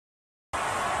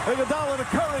Iguodala to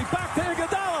Curry, back to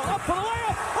Iguodala, up for the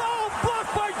layup. Oh,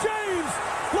 blocked by James.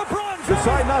 LeBron James.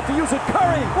 Decide not to use it.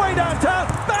 Curry, way downtown.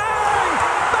 Bang!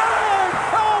 Bang!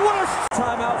 Oh, what a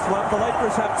timeouts left. The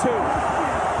Lakers have 2.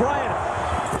 Bryant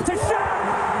to Shaq.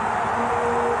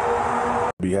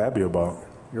 Be happy about.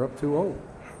 You're up 2-0.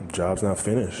 Job's not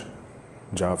finished.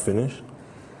 Job finished?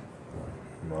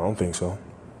 I don't think so.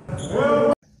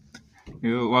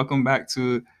 Welcome back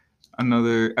to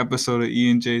another episode of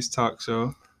E&J's Talk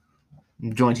Show.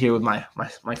 I'm joined here with my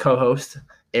co-host,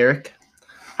 Eric.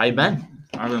 How you been?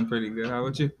 I've been pretty good. How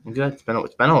about you? I'm good. It's been a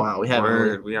while. We haven't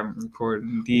recorded.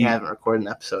 we haven't recorded an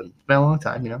episode. It's been a long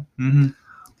time, you know. Mm-hmm.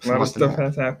 A lot of Month and stuff a half.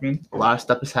 has happened. A lot of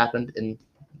stuff has happened in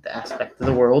the aspect of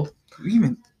the world.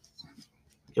 It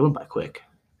went by quick.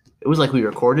 It was like we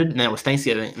recorded, and then it was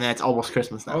Thanksgiving, and then it's almost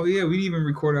Christmas now. Oh yeah, we didn't even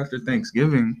record after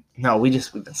Thanksgiving. No, we've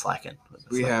been slacking.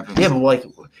 We haven't. Yeah, but like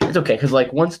it's okay because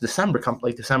like once December comes,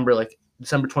 like December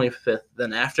 25th,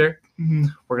 then after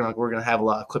we're gonna have a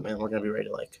lot of equipment, and we're gonna be ready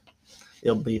to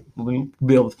we'll be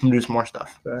able to produce more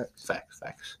stuff. Facts.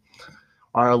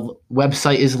 Our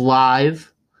website is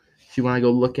live. If you want to go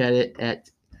look at it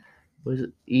at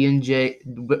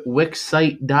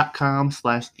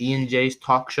wixsite.com/E&J's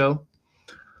Talk Show.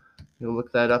 You'll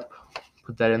look that up,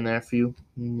 put that in there for you.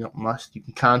 You can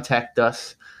contact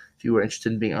us if you were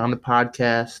interested in being on the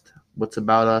podcast, what's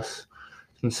about us,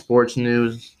 some sports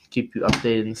news, keep you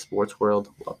updated in the sports world.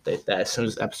 We'll update that as soon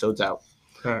as the episode's out.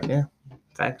 Right. Yeah,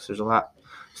 facts. There's a lot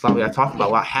we got to talk about.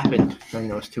 A lot happened during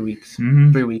those 2 weeks,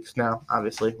 3 weeks now,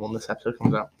 obviously, when this episode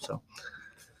comes out. So,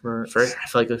 First, I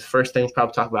feel like the first thing we'll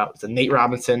probably talk about is the Nate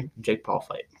Robinson Jake Paul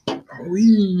fight. we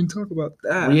didn't even talk about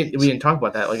that. We didn't talk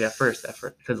about that at first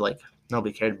because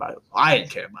nobody cared about it. I didn't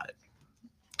care about it.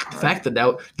 The fact that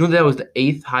that was the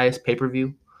 8th highest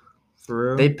pay-per-view. For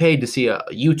real? They paid to see a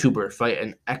YouTuber fight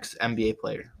an ex-NBA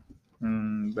player.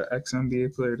 The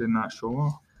ex-NBA player did not show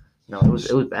up. No, it was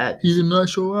bad. He did not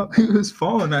show up. He was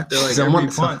falling after every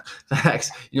punch.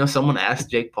 Facts. Someone asked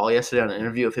Jake Paul yesterday on an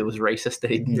interview if it was racist that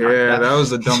he did that was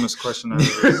the dumbest question I've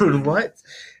ever seen. Dude, what?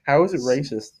 How is it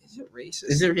racist? Is it racist?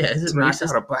 Is it to racist? knock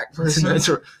out a black person?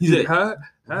 He said, How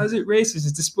is it racist?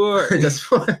 It's a sport.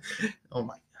 Oh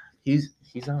my God. He's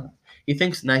on. He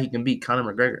thinks now he can beat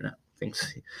Conor McGregor now. He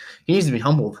needs to be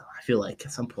humbled, I feel like,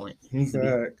 at some point. He needs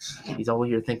to be. He's over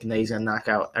here thinking that he's gonna knock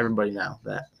out everybody now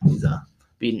that he's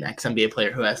beating an ex-NBA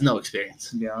player who has no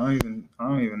experience. Yeah, I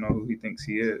don't even know who he thinks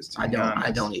he is. I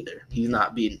don't either. He's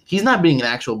not beating an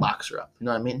actual boxer up. You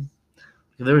know what I mean?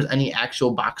 If there was any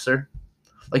actual boxer,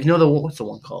 what's the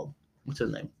one called? What's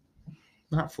his name?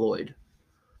 Not Floyd.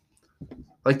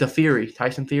 Like the Fury,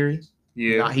 Tyson Fury.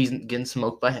 Yeah. He's getting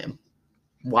smoked by him.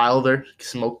 Wilder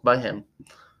smoked by him.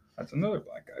 That's another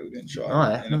black guy who didn't show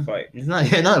up in a fight. He's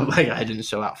not another black guy didn't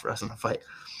show out for us in a fight.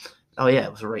 Oh yeah,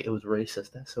 it was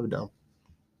racist. That's so dumb.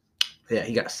 Yeah,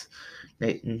 he got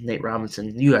Nate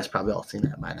Robinson. You guys probably all seen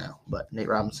that by now, but Nate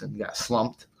Robinson got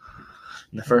slumped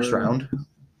in the first round.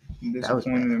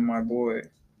 Disappointed in my boy.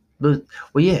 But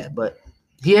he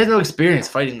has no experience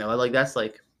fighting though.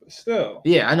 Still.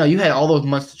 Yeah, I know. You had all those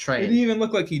months to train. It didn't even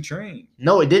look like he trained.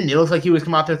 No, it didn't. It looked like he was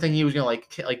coming out there thinking he was gonna like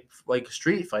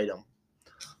street fight him.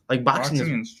 Like boxing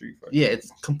and street fight. Yeah,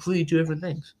 it's completely two different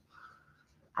things.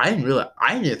 I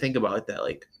didn't think about it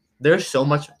that there's so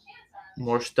much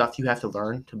more stuff you have to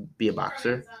learn to be a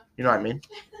boxer. You know what I mean?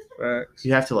 Facts.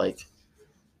 You have to weight,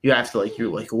 you have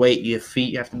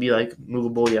feet, you have to be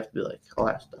movable, you have to be all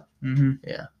that stuff. Mm-hmm.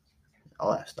 Yeah.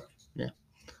 All that stuff. Yeah.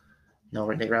 No,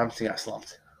 Nate Robinson got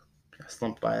slumped.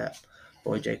 By that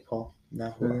boy Jake Paul.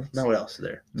 Now what else is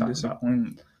there?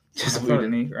 Disappointed.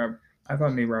 I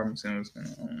thought Nate Robinson was gonna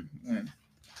win.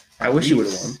 I wish he would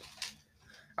have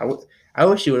won. I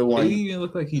wish he would have won. It didn't even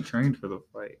look like he trained for the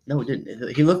fight. No, it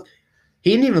didn't. He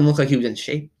didn't even look like he was in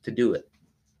shape to do it.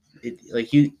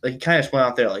 He kind of just went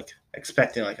out there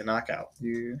expecting a knockout.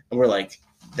 Yeah. And we're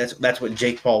that's what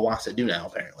Jake Paul wants to do now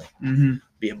apparently. Mm-hmm.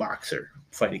 Be a boxer,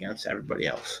 fight against everybody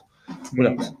else. What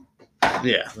else?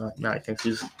 Yeah. Now he thinks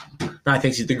he's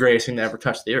the greatest thing to ever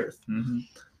touch the earth. Mm-hmm.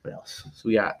 What else? So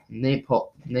we got Jake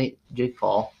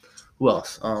Paul. Who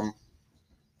else?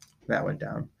 That went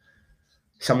down.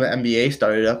 Some of the NBA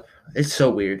started up. It's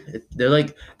so weird. They're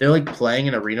playing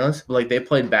in arenas, but they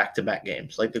played back-to-back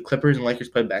games. The Clippers and Lakers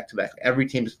played back-to-back. Every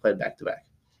team has played back-to-back.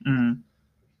 Mm-hmm.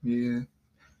 Yeah.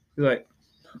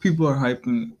 People are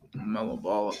hyping Melo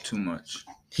Ball up too much.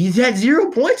 He's had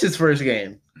 0 points his first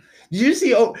game. Did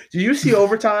you see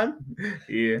overtime?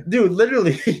 Yeah. Dude,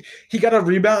 literally, he got a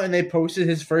rebound and they posted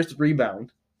his first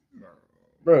rebound.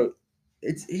 Bro,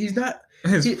 he's not.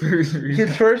 His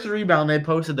first rebound they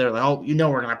posted. They're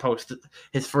we're gonna post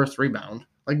his first rebound.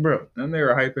 Like, bro. Then they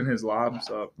were hyping his lobs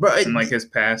up. Bro, and like his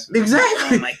passes.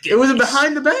 Exactly. Oh my It was a goodness.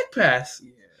 behind the back pass.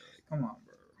 Yeah, come on,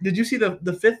 bro. Did you see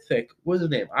the fifth pick? What was his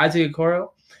name? Isaac Okoro?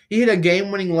 He hit a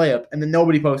game-winning layup, and then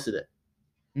nobody posted it.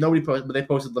 Nobody posted, but they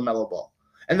posted LaMelo Ball.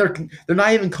 And they're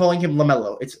not even calling him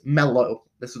LaMelo. It's Melo.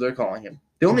 That's what they're calling him.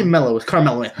 The only Melo is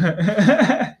Carmelo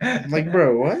Anthony. I'm like,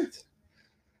 bro, what?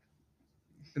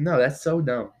 No, that's so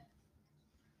dumb.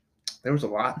 There was a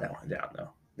lot that went down, though.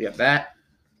 We have that.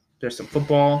 There's some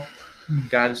football.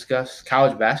 Gotta discuss.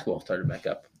 College basketball started back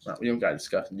up. We don't gotta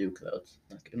discuss Duke, though. It's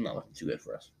not looking too good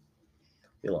for us.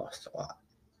 We lost a lot.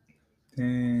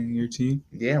 Dang, your team?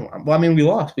 Yeah, well, I mean, we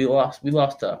lost. We lost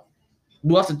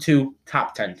to two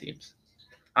top 10 teams.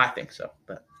 I think so,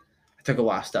 but I took a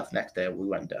lot of stuff next day. We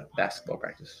went to basketball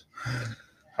practice.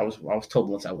 I was told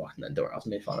once I walked in that door, I was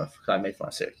made fun of because I made fun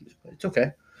of Syracuse, but it's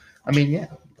okay. I mean, yeah,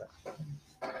 but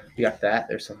you got that.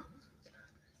 There's some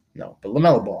but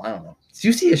LaMelo Ball, I don't know. Did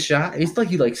you see his shot? It's like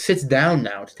he sits down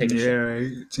now to take a shot. Yeah,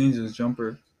 he changed his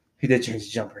jumper. He did change his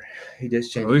jumper. He did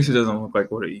change. At least it doesn't look like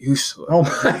what it used to look. Oh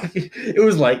my! It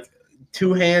was like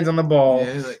two hands on the ball.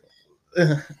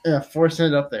 Yeah, Forcing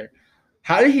it up there.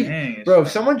 How did he, dang, bro?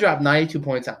 If someone dropped 92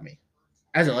 points on me,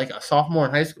 as in like a sophomore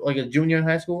in high school, like a junior in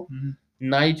high school,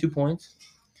 92 points.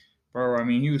 Bro, I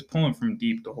mean, he was pulling from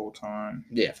deep the whole time.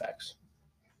 Yeah, facts.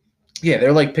 Yeah,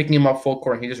 they're like picking him up full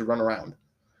court, and he just run around.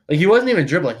 Like he wasn't even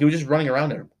dribbling; he was just running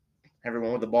around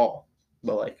everyone with the ball.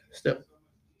 But like still,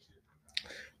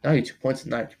 92 points is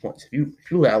 92 points.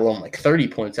 If you let alone like 30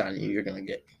 points on you, you're gonna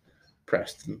get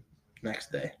pressed the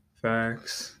next day.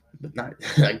 Facts. But not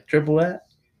like triple that.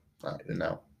 I don't even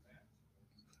know.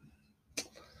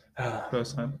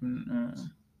 What's happened?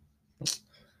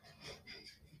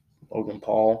 Logan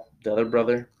Paul, the other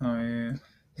brother, Oh yeah,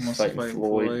 must fighting fight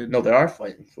Floyd. No, they are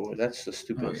fighting Floyd. That's the Oh,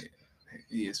 stupidest. yeah.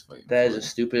 He is fighting. That is the Floyd.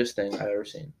 stupidest thing I've ever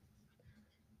seen.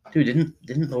 Dude,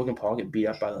 didn't Logan Paul get beat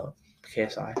up by the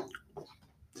KSI?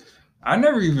 I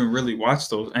never even really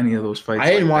watched any of those fights.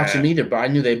 I didn't like watch that. them either, but I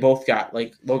knew they both got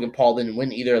Logan Paul didn't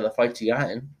win either of the fights he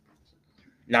got in.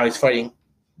 Now he's fighting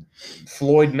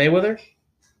Floyd Mayweather.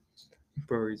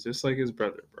 Bro, he's just like his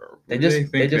brother, bro. They Who do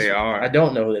just they are. I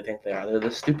don't know who they think they are. They're the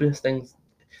stupidest things.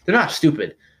 They're not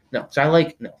stupid. No, because I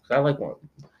like one.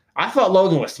 I thought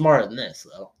Logan was smarter than this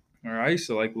though. Or I used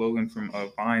to like Logan from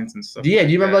Vines and stuff. Yeah, do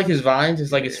you remember that. his Vines?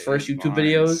 His his first YouTube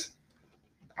videos.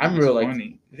 I He remember was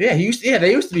funny. they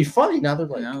used to be funny. Now they're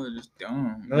like Now they're just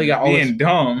dumb. Now they got all being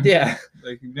dumb. yeah,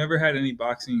 Like you've never had any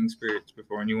boxing experience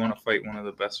before, and you want to fight one of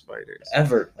the best fighters.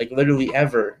 ever literally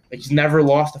ever. Like he's never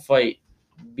lost a fight.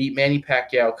 Beat Manny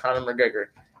Pacquiao, Conor McGregor,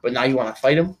 but now you want to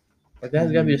fight him? Like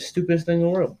that's gotta be the stupidest thing in the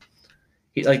world.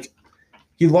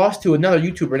 He lost to another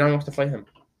YouTuber. Now he wants to fight him.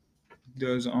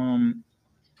 Does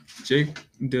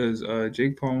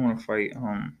Jake Paul want to fight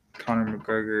Conor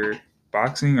McGregor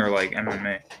boxing or like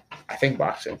MMA? I think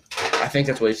boxing. I think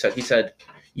that's what he said. He said,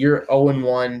 "You're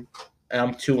 0-1 and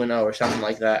I'm 2-0 or something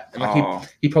like that." And like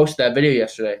he posted that video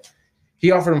yesterday.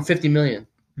 He offered him $50 million.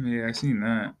 Yeah, I seen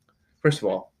that. First of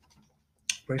all,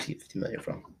 where's he $50 million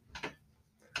from?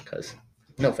 Because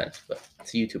no offense, but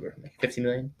it's a YouTuber. Like $50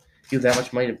 million. You have that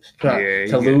much money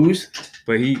to lose?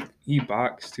 But he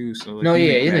boxed too, so like, No, he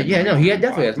he from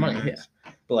definitely has boxing money. matches.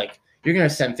 Yeah, but like you're gonna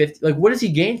send 50. Like, what does he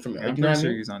gain from it? Yeah, Like, I'm you know pretty what I sure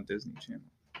mean? he's on Disney Channel.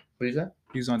 What is that?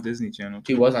 He was on Disney Channel.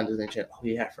 He Too. was on Disney Channel. Oh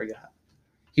yeah, I forgot.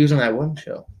 He was on that one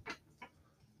show,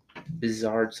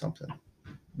 Bizarre something.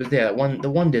 But yeah, the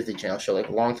one Disney Channel show like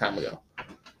a long time ago.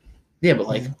 Yeah, but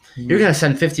like you're gonna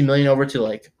send $50 million over to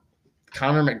like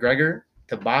Conor McGregor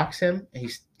to box him, and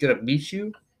he's gonna beat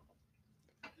you.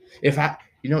 If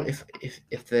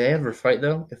they ever fight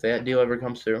though, if that deal ever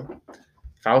comes through,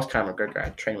 if I was Conor McGregor,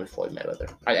 I'd train with Floyd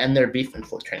Mayweather. I'd end their beef and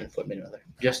train with Floyd Mayweather,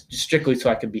 just strictly so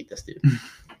I could beat this dude.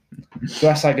 So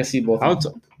I can see both. How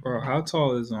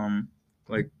tall is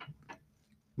like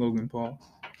Logan Paul?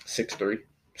 6'3",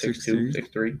 6'2",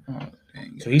 6'3". Oh,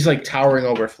 dang. So he's like towering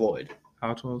over Floyd.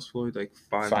 How tall is Floyd? Like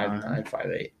 5'9". 5'9",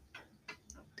 5'8".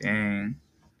 Dang.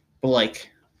 But like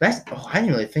I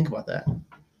didn't really think about that.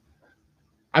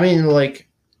 I mean, like,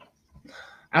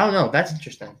 I don't know. That's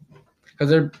interesting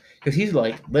because he's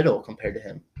like little compared to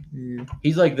him. Yeah.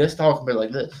 He's like this tall compared to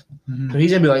like this. Mm-hmm. So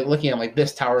he's gonna be like looking at him like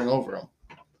this, towering over him.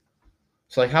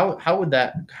 So like, how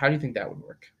do you think that would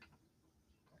work?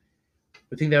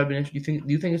 You think that would be interesting? Do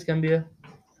you think it's gonna be a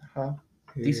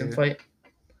decent fight?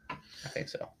 I think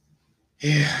so.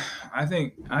 Yeah, I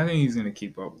think he's gonna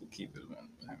keep his one with him.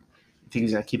 You think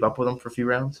he's gonna keep up with him for a few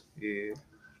rounds? Yeah.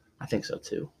 I think so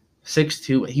too.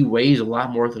 6'2", he weighs a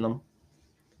lot more than him.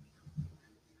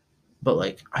 But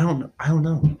like, I don't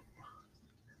know.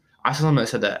 I saw someone that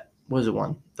said that. What was the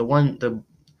one?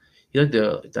 He's like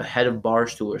the head of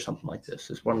Barstool or something like this.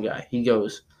 This one guy. He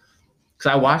goes,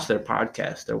 because I watched their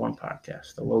podcast, their one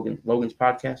podcast, the Logan's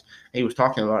podcast, and he was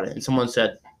talking about it. And someone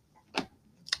said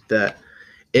that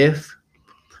if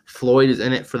Floyd is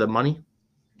in it for the money,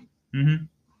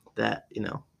 that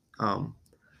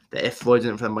that if Floyd's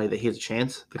in it for the money, that he has a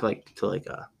chance,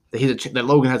 that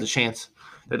Logan has a chance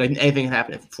that like anything can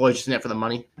happen if Floyd's just in it for the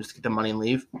money, just to get the money and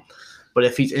leave. But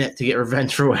if he's in it to get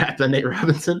revenge for what happened to Nate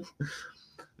Robinson,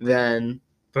 then.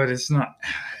 But it's not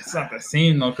the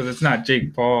same though, because it's not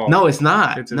Jake Paul. No, it's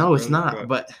not. It's brother, not.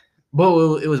 But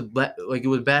it was it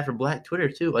was bad for Black Twitter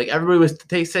too. Like everybody was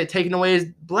taking away his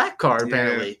black card.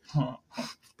 Apparently,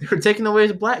 they were taking away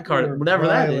his black card, whatever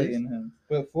that is. Him.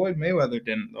 But Floyd Mayweather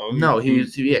didn't though. No, he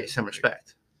some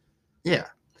respect. Yeah,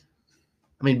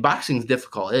 I mean boxing's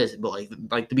difficult, it is, but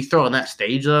like to be thrown on that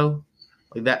stage though,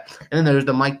 like that. And then there's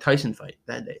the Mike Tyson fight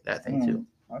that day. That thing too.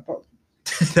 I thought.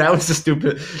 That was the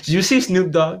stupid. Did you see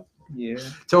Snoop Dogg? Yeah.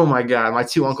 Oh my God, my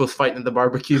two uncles fighting at the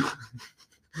barbecue,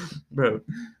 bro.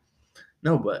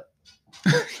 No, but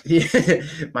yeah,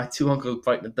 my two uncles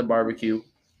fighting at the barbecue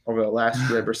over the last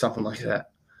rib or something like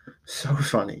that. So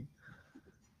funny.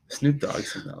 Snoop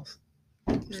Dogg's something else.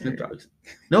 Snoop Dogg's.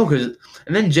 No, because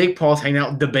and then Jake Paul's hanging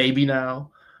out with the baby now.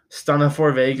 Stunner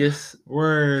for Vegas.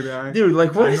 Word, dude.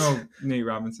 Like what? I know Nate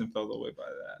Robinson felt away by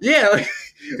that. Yeah, like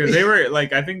because they were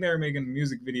like, I think they were making a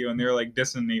music video and they were like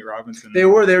dissing Nate Robinson. They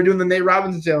were doing the Nate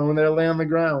Robinson challenge when they were laying on the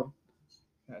ground.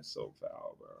 That's so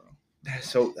foul, bro. That's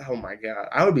so. Oh my God,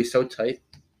 I would be so tight.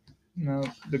 No,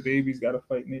 the baby's got to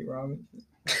fight Nate Robinson.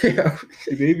 Yeah.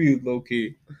 The baby is low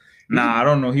key. Nah, I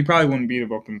don't know. He probably wouldn't beat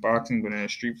him up in boxing, but in a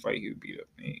street fight, he would beat up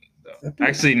Nate. Though.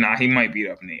 Actually, nah, he might beat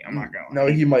up Nate. I'm not gonna lie. No,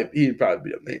 he'd probably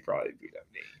beat up Nate. He'd probably beat up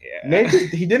Nate. Yeah. Nate,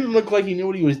 he didn't look like he knew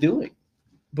what he was doing.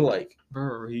 But like,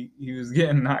 bro, he was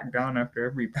getting knocked down after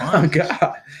every punch. Oh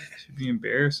God, He should be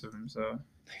embarrassed of himself.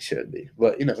 He should be,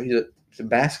 but he's a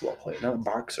basketball player, not a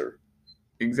boxer.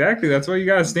 Exactly. That's why you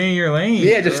gotta stay in your lane.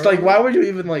 Yeah, just bro. like why would you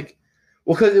even like?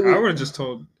 Well, because I would have just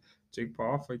told Jake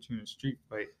Paul, I'll fight you in a street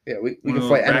fight. Yeah, we can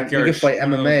fight. We can fight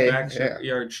MMA.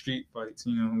 Backyard street fights,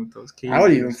 with those kids. I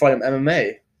would even fight him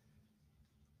MMA.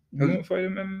 You won't fight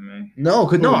him MMA? No,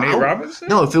 Nate Robinson?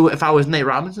 No, if I was Nate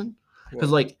Robinson,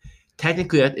 because like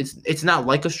technically it's not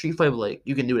like a street fight, but like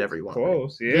you can do whatever you want.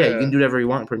 Close, right? Yeah, you can do whatever you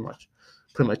want, pretty much.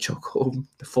 Pretty much chokehold,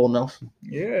 the full Nelson.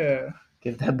 Yeah,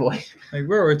 give that boy. Like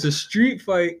bro, it's a street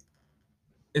fight.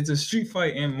 It's a street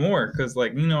fight and more, because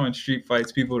like in street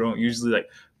fights, people don't usually like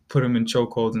put them in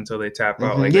chokeholds until they tap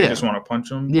out. Like they just want to punch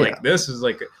them. Yeah. Like this is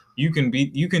like you can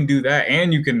do that,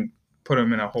 and you can put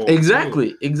them in a hole.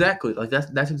 Exactly. Like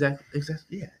that's exactly.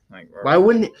 Yeah. Like bro,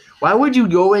 why would you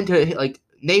go into like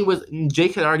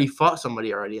Jake had already fought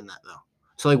somebody already in that though.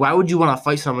 So like why would you want to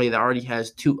fight somebody that already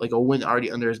has a win already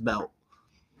under his belt?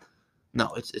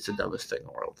 No, it's the dumbest thing in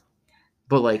the world.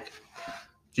 But like,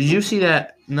 did you see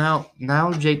that now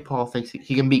Jake Paul thinks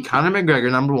he can beat Conor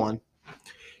McGregor, number one.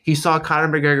 He saw Conor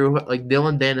McGregor, like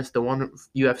Dylan Dennis, the one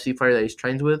UFC fighter that he's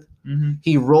trained with. Mm-hmm.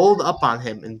 He rolled up on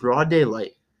him in broad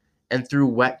daylight and threw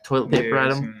wet toilet paper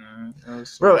at him.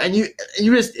 Bro, and you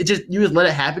just let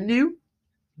it happen to you?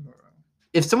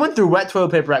 If someone threw wet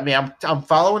toilet paper at me, I'm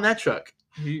following that truck.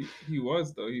 He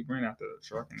was though. He ran after the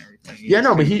truck and everything.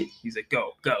 He's like,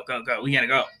 go, we gotta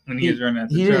go. When he was running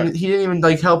after the truck, he didn't even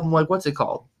like help him. Like, what's it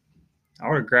called? I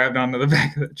would have grabbed onto the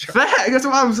back of the truck. Fact, that's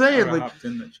what I'm saying. I like, hopped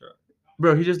in the truck.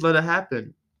 Bro, he just let it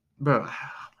happen. Bro, oh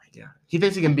my God, he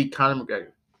thinks he can beat Conor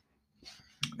McGregor.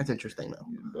 That's interesting though.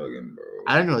 He's bugging, bro.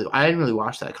 I didn't really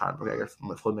watch that Conor McGregor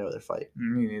Floyd Mayweather fight.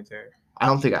 Me neither.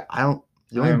 I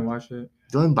didn't watch it.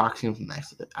 The only boxing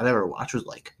next to it I ever watched was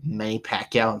like Manny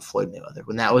Pacquiao and Floyd Mayweather.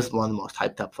 When that was one of the most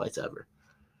hyped up fights ever.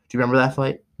 Do you remember that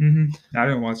fight? Mm-hmm. I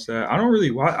didn't watch that. I don't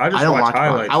really watch. I don't watch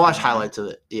highlights. I watch highlights of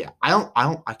it. Yeah,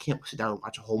 I can't sit down and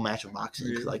watch a whole match of boxing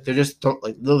because like they're just don't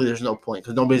like literally. There's no point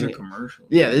because nobody's gonna commercial.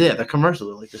 Yeah, the commercials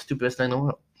are like the stupidest thing in the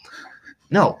world.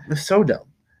 No, it's so dumb.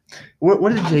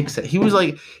 What did Jake say? He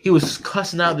was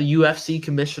cussing out the UFC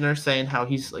commissioner, saying how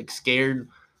he's like scared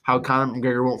how Conor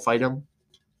McGregor won't fight him.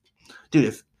 Dude,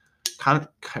 if Conor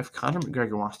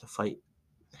McGregor wants to fight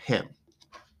him,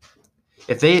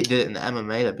 if they did it in the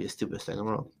MMA, that'd be the stupidest thing in the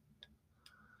world.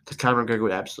 Because Conor McGregor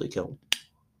would absolutely kill him.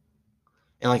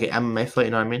 In like an MMA fight,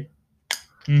 you know what I mean?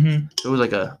 Mm-hmm. It was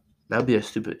like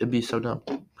it'd be so dumb.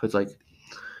 Because like,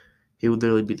 he would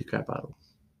literally beat the crap out of him.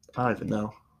 I don't even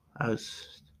know.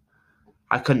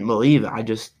 I couldn't believe it.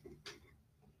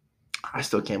 I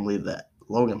still can't believe that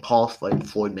Logan Paul's fighting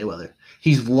Floyd Mayweather.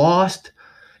 He's lost,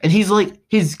 and he's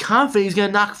confident he's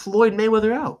gonna knock Floyd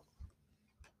Mayweather out.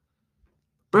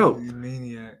 Bro,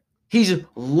 maniac. He's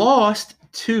lost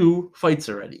 2 fights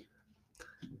already.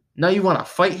 Now you want to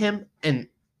fight him and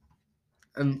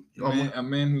a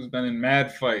man who's been in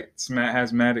mad fights,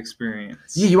 has mad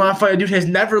experience. Yeah, you want to fight a dude who has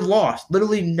never lost,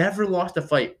 literally never lost a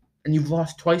fight, and you've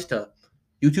lost twice to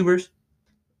YouTubers.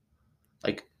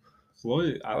 Like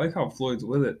Floyd, I like how Floyd's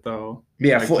with it though.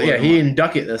 Yeah, like he didn't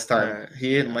duck it this time. Yeah,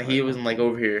 he didn't he wasn't like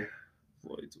over here.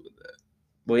 Floyd's with it.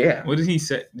 Well, yeah. What did he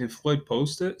say? Did Floyd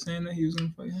post it saying that he was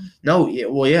gonna fight him? No, yeah,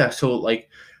 well, yeah. So like,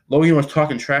 Logan was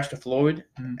talking trash to Floyd,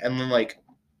 and then like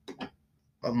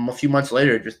a few months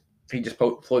later,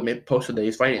 Floyd posted that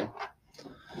he's fighting him.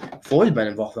 Floyd's been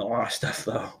involved in a lot of stuff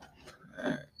though.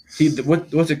 See,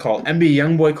 what's it called? NBA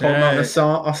YoungBoy called him out in a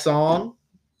song.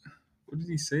 What did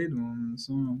he say to him in the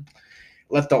song?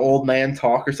 Let the old man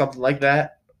talk or something like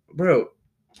that, bro.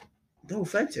 No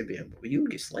offense, NBA YoungBoy, you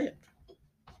would get slammed.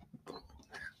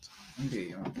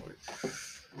 NBA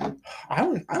YoungBoy. I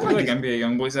feel like NBA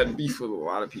YoungBoy's had beef with a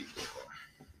lot of people.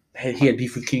 Hey, he had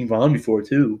beef with King Von before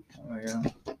too. Oh yeah.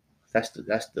 That's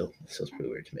still pretty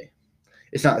weird to me.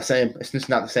 It's not the same. It's just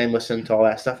not the same listening to all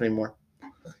that stuff anymore.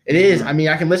 It is. I mean,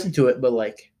 I can listen to it, but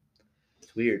like,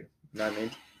 it's weird. You know what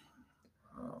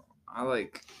I mean?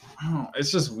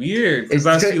 It's just weird. Because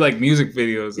I see like music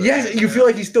videos. Yeah, you feel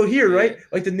like he's still here, right?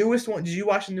 Like the newest one. Did you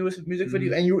watch the newest music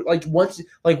video? And you were like, once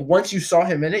you saw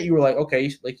him in it, you were like, okay,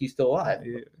 he's still alive.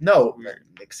 Yeah. No,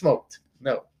 like smoked.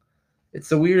 No, it's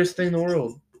the weirdest thing in the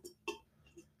world,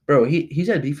 bro. He's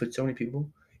had beef with so many people.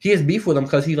 He has beef with him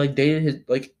because he like dated his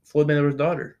Floyd Mayweather's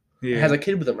daughter. Yeah. Has a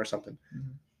kid with him or something.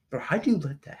 Mm-hmm. Bro, how do you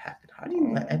let that happen? How do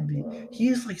you let NBA? He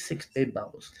is like 6 big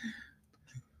bells.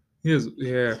 He is,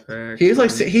 yeah. Facts.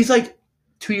 He's like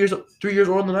 3 years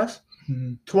older than us.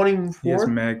 Mm-hmm. 24. He has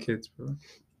mad kids, bro.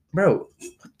 Bro,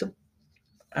 what the?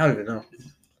 I don't even know.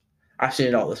 I've seen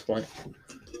it all at this point.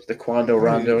 The Quando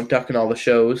Rondo ducking all the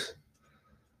shows.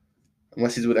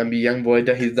 Unless he's with NBA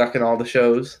YoungBoy, he's ducking all the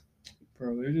shows.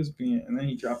 Bro, they're just being, and then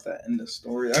he dropped that end of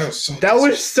story. That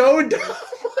was so dumb.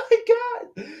 Oh my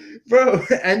god, bro!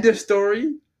 End of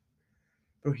story.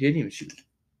 Bro, he didn't even shoot.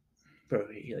 Bro,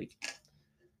 he like,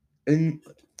 and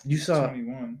you saw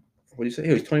 21. What do you say?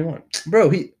 He was 21.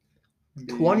 Bro, he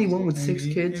 21 with 6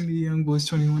 kids. NBA YoungBoy's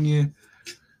 21, yeah.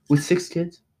 With 6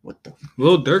 kids. What the?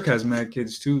 Lil Durk has mad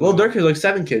kids too. Lil Durk has like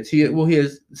 7 kids. He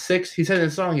has 6. He said in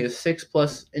the song he has 6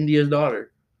 plus India's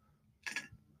daughter.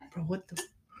 Bro, what the?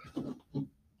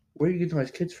 Where are you getting all these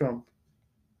kids from?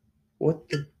 What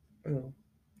the? Bro.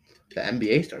 The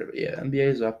NBA started, but yeah, NBA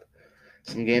is up.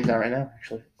 Some games out right now,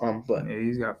 actually. But yeah,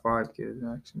 he's got 5 kids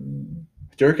actually.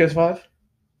 Durk has 5.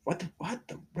 What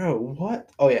the, bro?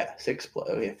 What? Oh yeah, 6 plus.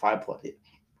 Oh yeah, 5 plus.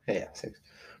 Yeah, 6.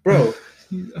 Bro,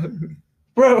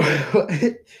 bro,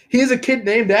 he has a kid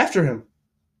named after him,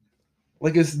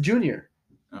 like his junior.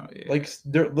 Oh yeah, like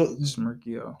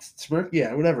Smirkio. Smirk,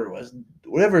 yeah, whatever it was,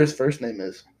 whatever his first name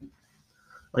is,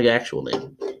 like actual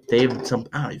name, Dave. I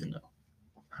don't even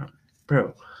know,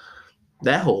 bro.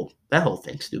 That whole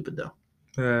thing's stupid though.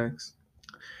 Thanks.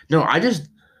 No, I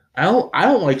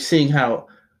don't like seeing how,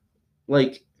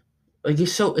 like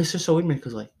it's just so weird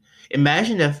because like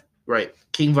imagine if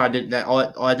King Von didn't all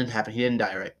that didn't happen. He didn't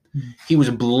die, right? Mm-hmm. He was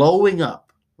blowing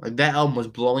up. Like that album was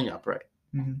blowing up, right?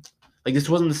 Mm-hmm. Like this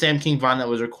wasn't the same King Von that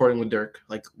was recording with Durk,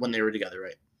 like when they were together,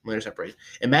 right? When they were separated.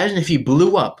 Imagine if he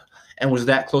blew up and was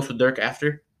that close with Durk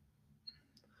after.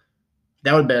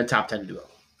 That would have been a top 10 duo.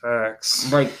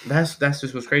 Facts. Like that's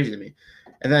just what's crazy to me.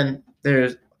 And then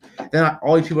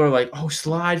all these people are like, oh,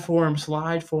 slide for him.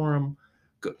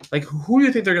 Like who do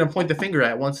you think they're gonna point the finger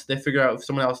at once they figure out if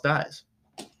someone else dies?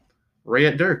 Right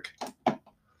at Durk.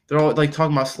 They're all like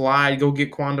talking about slide, go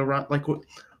get Quando run. Like who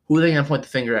are they gonna point the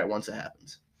finger at once it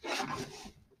happens?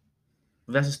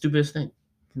 That's the stupidest thing.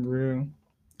 Real.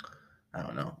 I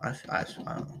don't know. I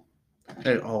don't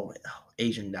know.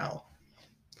 Asian doll.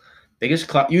 Biggest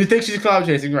clout. You think she's clout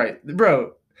chasing, right,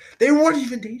 bro? They weren't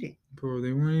even dating. Bro,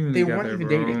 they weren't even.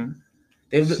 Dating.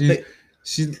 They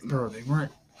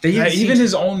weren't. Even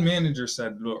his own manager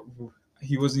said, "Look,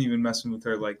 he wasn't even messing with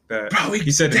her like that." Bro,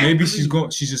 he said maybe she's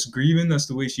just grieving. That's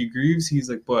the way she grieves. He's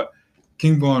like, but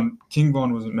King Von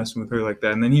wasn't messing with her like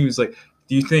that. And then he was like,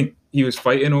 "Do you think he was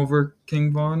fighting over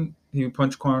King Von? He would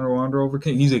punch Quando Rondo over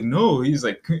King?" He's like, "No." He's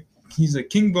like,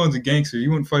 King Von's a gangster.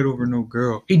 You wouldn't fight over no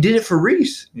girl. He did it for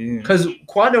Reese. Yeah. Because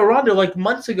Quando Rondo, like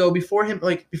months ago, before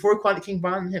King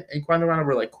Von and Quando Rondo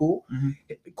were like cool,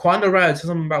 Quando Rondo said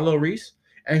something about Lil Reese.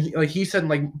 And he said,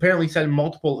 like, apparently said in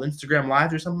multiple Instagram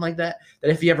lives or something like that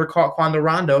if he ever caught Quando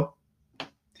Rondo,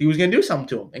 he was going to do something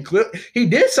to him. And he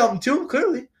did something to him,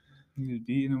 clearly. He was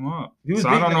beating him up.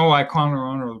 I don't know why Quando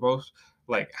Rondo was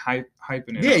like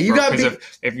hyping it. Yeah, up, you bro. got 'Cause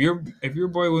if your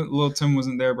boy Lil Tim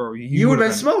wasn't there, bro, You would've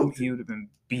been smoked. He would have been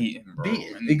beaten, bro.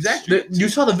 in the Exactly. streets. You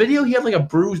saw the video. He had like a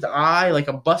bruised eye, like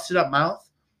a busted up mouth.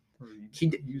 Bro, He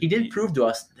was did beaten. prove to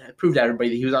us, prove to everybody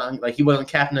that he was on, like he wasn't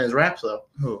capping his raps though.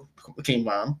 Who? King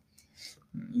Von.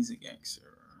 He's a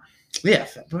gangster. Yeah,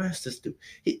 bro, that's this dude.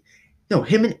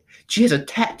 Him and she has a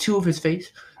tattoo of his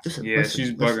face. Yeah,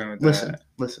 she's bugging with listen, that.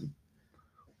 Listen.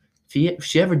 If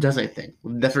she ever does anything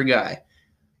with a different guy,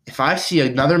 if I see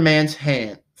another man's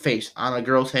face on a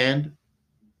girl's hand,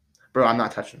 bro, I'm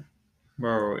not touching her.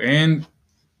 Bro, and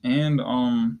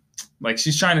like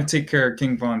she's trying to take care of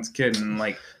King Von's kid, and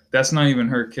like that's not even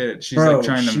her kid. She's Bro, like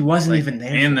trying to. she wasn't like, even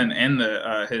there.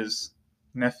 And his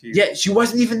nephew. Yeah, she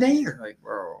wasn't even there. Like,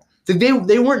 bro.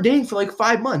 They weren't dating for like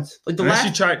 5 months. Like the And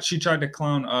last then she tried to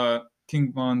clown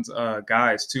King Von's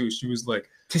guys too. She was like,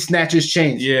 to snatch his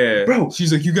chains. yeah, Bro.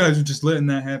 She's like, you guys are just letting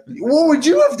that happen. What would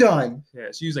you have done?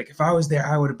 Yeah, she was like, if I was there,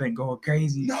 I would have been going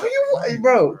crazy. No, you wouldn't,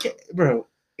 bro.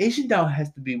 Asian Doll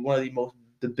has to be one of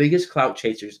the biggest clout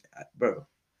chasers, bro.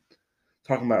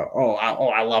 Talking about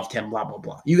I loved him, blah blah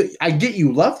blah. I get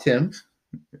you loved him.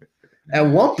 At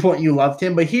one point you loved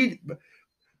him,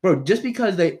 but just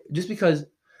because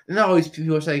and always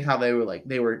people are saying how they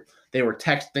were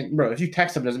texting, bro. If you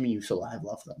text them doesn't mean you still have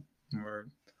loved them.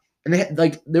 Word. And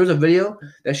there was a video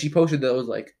that she posted that was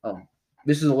like,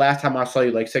 this is the last time I saw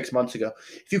you like 6 months ago.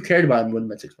 If you cared about him, it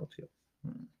wouldn't have been 6 months ago.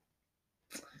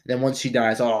 Then once she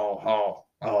dies,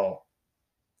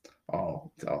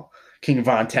 King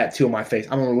Von tattoo on my face.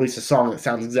 I'm gonna release a song that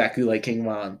sounds exactly like King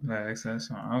Von. That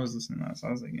song. I was listening to that, so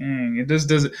I was like, dang, it just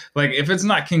doesn't like if it's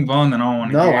not King Von, then I don't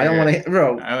want to. No, hear I don't want to,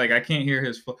 bro. I can't hear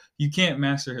his flow. You can't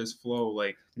master his flow,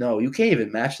 like. No, you can't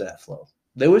even match that flow.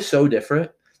 They were so different.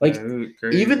 Like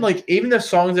even the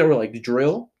songs that were like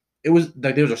drill, it was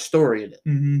like there was a story in it.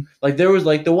 Mm-hmm. Like there was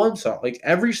like the one song, like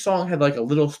every song had like a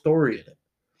little story in it.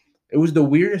 It was the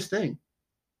weirdest thing.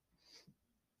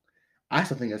 I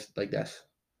still think that's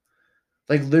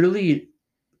like literally,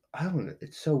 I don't know.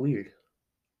 It's so weird.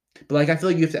 But like I feel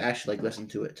like you have to actually like listen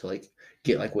to it to like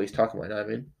get like what he's talking about. You know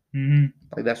what I mean? Mm-hmm.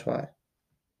 Like that's why.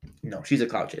 No, she's a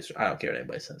cloud chaser. I don't care what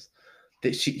anybody says.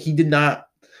 He did not.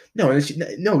 No,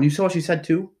 you saw what she said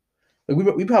too.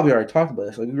 Like we probably already talked about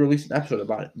this. Like we released an episode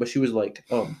about it, but she was like,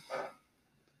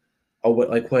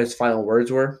 what his final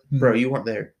words were, Mm-hmm. Bro, you weren't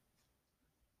there.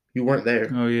 You weren't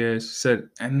there. Oh yeah, she said,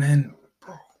 and then,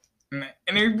 bro, in the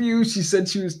interview, she said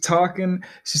she was talking.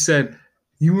 She said,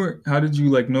 "You were. How did you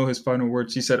like know his final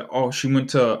words?" She said, "Oh, she went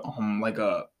to like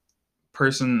a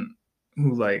person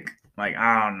who like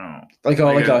I don't know, like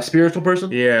a spiritual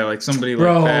person." Yeah, like somebody like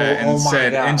Bro, that, and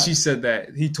God. And she said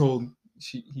that he told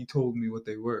me what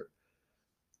they were.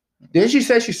 Didn't she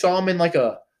say she saw him in like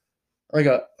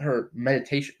her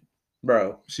meditation,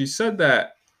 bro? She said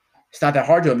that it's not that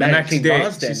hard to imagine. The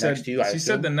next day, she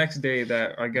said the next day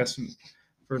that I guess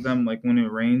for them, like when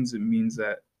it rains, it means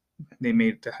that they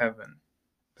made it to heaven.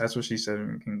 That's what she said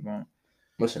in King Von.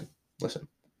 Listen.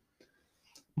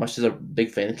 Much as a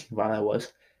big fan of King Von I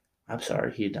was, I'm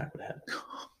sorry he did not go to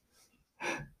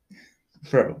heaven.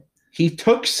 Bro, he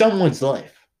took someone's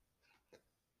life.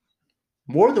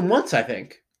 More than once, I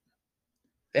think.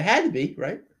 It had to be,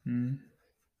 right? Mm-hmm.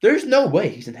 There's no way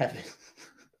he's in heaven.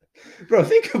 Bro,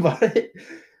 think about it.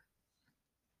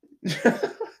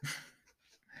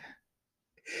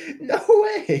 No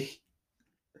way.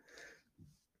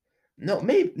 No,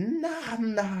 maybe.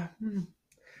 Nah.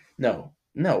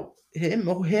 No.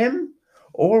 Him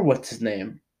or what's his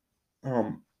name?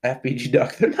 FBG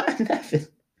Duck. They're not in heaven.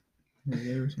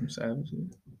 They were some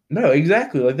savages. No,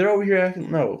 exactly. Like they're over here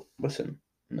acting. No, listen.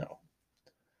 No.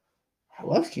 I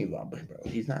love King Von, but bro,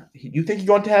 he's not. You think he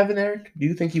went to heaven, Eric? Do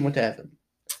you think he went to heaven?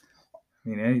 I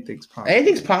mean, anything's possible.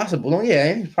 Anything's possible. Oh, yeah,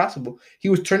 anything's possible. He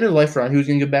was turning his life around. He was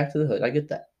going to get back to the hood. I get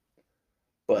that.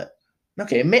 But,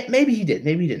 okay, maybe he did.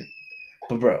 Maybe he didn't.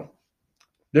 But, bro,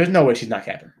 there's no way she's not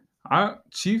capping. I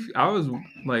was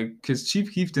like, because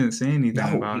Chief Keef didn't say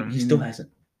anything about him. He still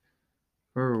hasn't.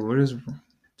 Bro, what is...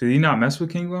 Did he not mess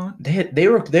with King Von? They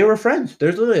were friends.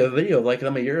 There's literally a video of like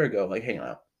them a year ago, like hanging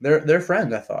out. They're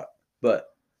friends, I thought. But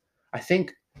I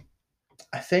think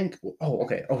oh,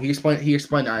 okay. Oh, he explained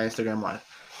on Instagram Live.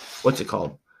 What's it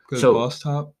called? So Boss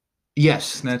Top yes,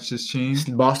 snatched his chain.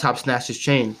 Boss Top snatched his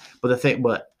chain. But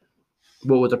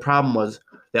what was the problem was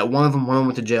that one of them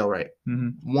went to jail, right?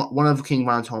 Mm-hmm. One of King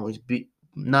Von's homies,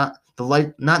 not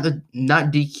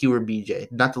DQ or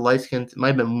BJ, not the light skin. It might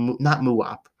have been not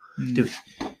Muwap. Mm-hmm. Dude,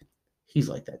 he's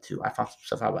like that too. I found some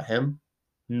stuff out about him.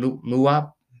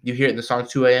 Muwap. You hear it in the song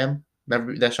 2 a.m.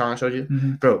 Remember that song I showed you?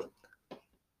 Mm-hmm. Bro.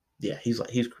 Yeah,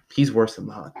 he's worse than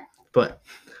Von. But,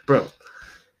 bro,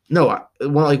 No,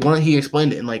 one he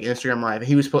explained it in like Instagram Live.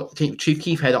 He was Chief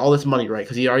Keef had all this money, right?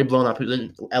 Because he already blown up. He's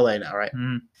in LA now, right?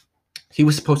 Mm. He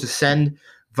was supposed to send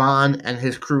Von and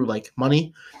his crew like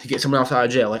money to get someone else out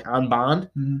of jail, like on bond.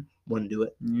 Mhm. Wouldn't do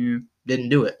it. Yeah. Didn't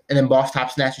do it. And then Boss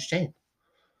Top snatched his chain.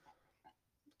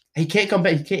 He can't come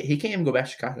back. He can't even go back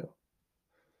to Chicago.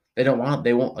 They don't want him.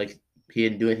 They won't like. He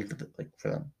didn't do anything for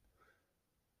them.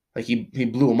 Like he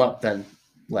blew him up, then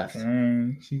left.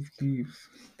 Dang, Chief Keef.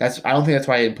 I don't think that's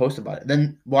why I didn't post about it.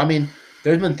 Then, well, I mean,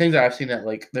 there's been things that I've seen that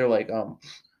like they're like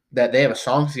that they have a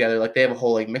song together, like they have a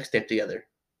whole like mixtape together,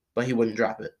 but he wouldn't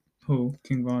drop it. Who?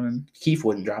 King Von and Keith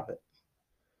wouldn't drop it.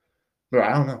 Bro,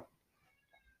 I don't know.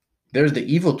 There's the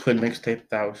Evil Twin mixtape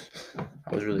that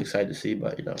I was really excited to see,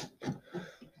 but you know,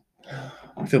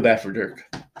 I feel bad for Dirk.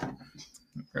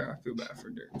 Yeah, I feel bad for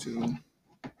Dirk too.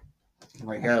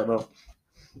 Like, I don't know.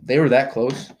 They were that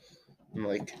close. And,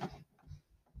 like,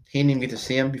 he didn't even get to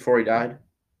see him before he died.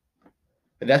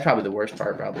 And that's probably the worst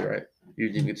part, probably, right? You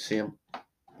didn't get to see him.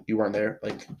 You weren't there.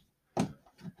 Like,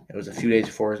 it was a few days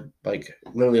before, like,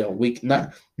 literally a week,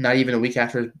 not even a week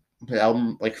after his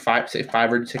album, like 5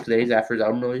 or 6 days after his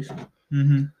album release.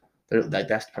 Mm-hmm. Like,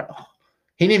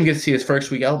 he didn't even get to see his first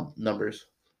week album numbers.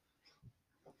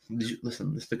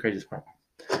 Listen, this is the craziest part.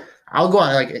 I'll go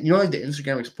on, like, you know, like the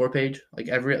Instagram Explore page? Like,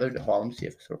 every other, hold on, let me see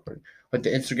if it's recording. Like, the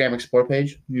Instagram Explore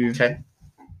page? Yeah. Okay?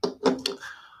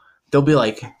 There'll be,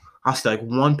 like, I'll see, like,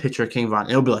 one picture of King Von.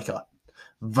 It'll be, like, a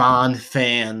Von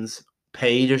fans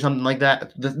page or something like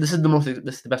that. This is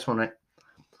the best one, right?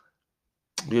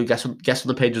 You guess what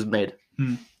the page was made?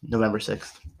 November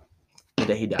 6th. The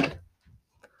day he died.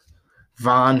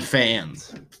 Von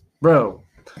fans. Bro,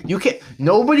 you can't,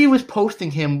 nobody was posting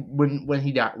him when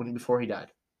he died, before he died.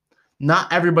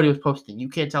 Not everybody was posting. You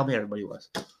can't tell me everybody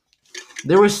was.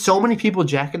 There were so many people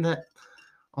jacking that.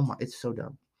 Oh my, it's so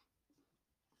dumb.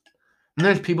 And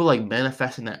there's people like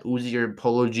manifesting that Uzi or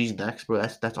Polo G's next, bro.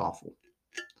 That's awful.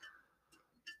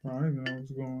 I don't even know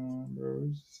what's going on,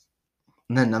 bro.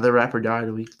 And then another rapper died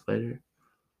a week later.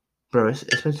 Bro, it's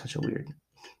been such a weird.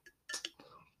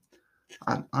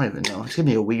 I don't even know. It's gonna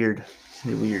be a weird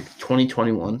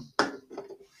 2021.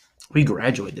 We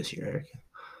graduate this year, Eric.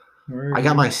 I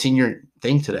got my senior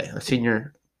thing today, a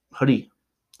senior hoodie.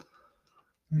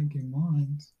 I didn't get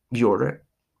mine. Did you order it?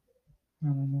 I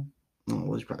don't know.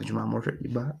 Oh, did your mom order it? You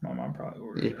bought it? My mom probably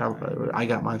ordered Yeah, it. probably ordered it. I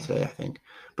got mine today, I think.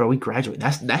 Bro, we graduate.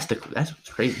 That's what's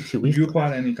crazy too. Did you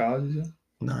apply to any colleges yet?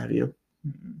 No, have you?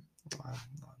 Mm-mm.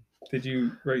 Did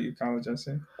you write your college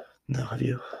essay? No, have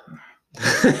you?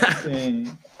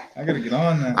 Dang, I gotta get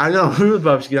on that. I know. Who was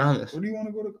about to get on this? Where do you want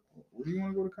to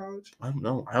go to college? I don't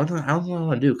know. I don't know what I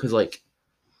want to do because, like,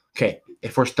 okay,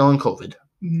 if we're still in COVID,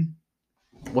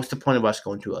 what's the point of us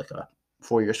going to like a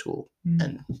 4-year school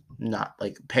and not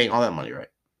like paying all that money, right?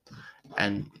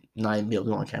 And not even be able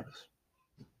to go on campus.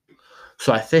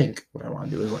 So I think what I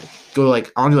want to do is like go to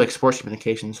like I want to do like sports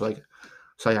communications, so I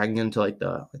can get into like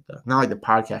the not like the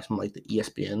podcast, but like the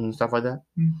ESPN and stuff like that,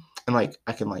 and like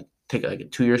I can like take like a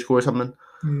 2-year school or something.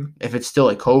 If it's still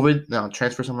like COVID, then I'll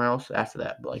transfer somewhere else after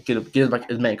that. But like get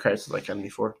like as many credits as I can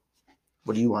before.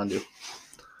 What do you want to do?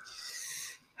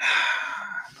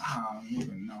 I don't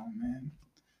even know, man.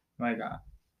 Like I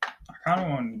kind of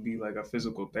wanted to be like a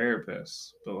physical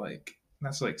therapist, but like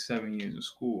that's like 7 years of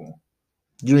school.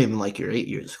 You don't even like your 8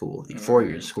 years of school, like 4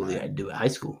 years of school. You had to do at high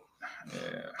school.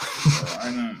 Yeah, so I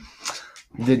know.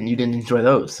 You didn't enjoy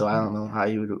those, so I don't know how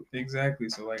you would. Exactly.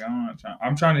 So like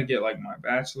I'm trying to get like my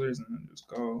bachelor's and then just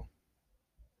go.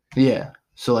 Yeah.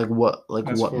 So like what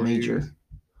That's what 4 major? years.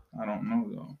 I don't know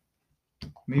though.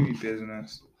 Maybe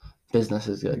business. Business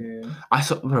is good. Yeah. I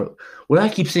saw, bro. What I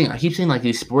keep seeing like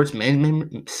these sports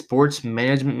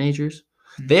management majors.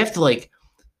 They have to like,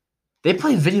 they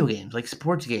play video games, like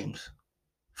sports games,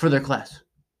 for their class.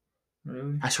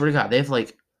 Really? I swear to God, they have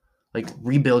like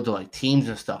rebuild to like teams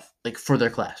and stuff like for their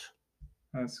class.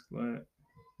 That's lit.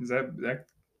 Is that?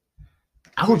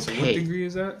 I would So pay. what degree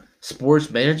is that? Sports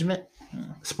management,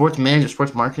 sports management,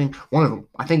 sports marketing. One of them.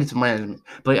 I think it's management.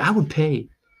 But like, I would pay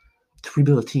to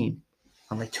rebuild a team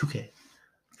on like 2K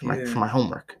for my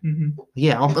homework. Mm-hmm.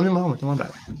 Yeah, I'll do my homework. Don't worry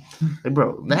about it. Like,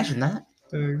 bro, imagine that.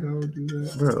 I would do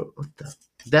that. Bro,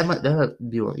 that might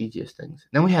be one of the easiest things.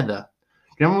 Then we had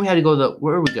remember we had to go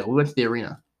where did we go? We went to the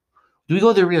arena. Did we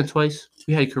go to the arena twice?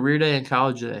 We had career day and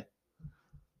college day.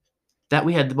 That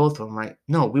we had both of them, right?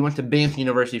 No, we went to Binghamton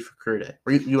University for career day.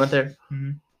 You went there?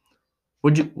 Mm-hmm.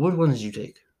 What one did you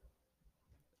take?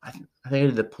 I think I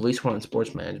did the police one and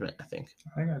sports management, I think.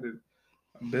 I think I did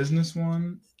a business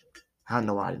one. I don't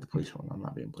know why I did the police one. I'm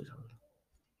not being a police officer.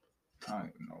 I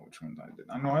don't even know which ones I did.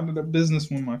 I know I did a business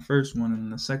one, my first one,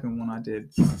 and the second one I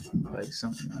did like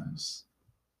something else.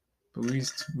 But we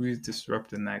was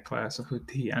disrupting that class with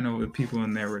the. I know the people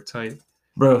in there were tight.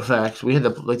 Bro, facts. We had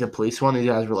the police one. These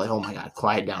guys were like, "Oh my god,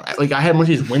 quiet down!" Like I had one of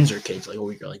these Windsor kids like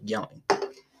over here like yelling.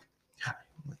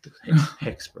 What the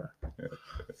Hicks, bro.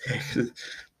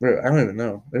 Bro, I don't even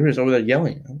know. They were just over there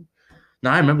yelling. No,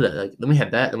 I remember that. Like then we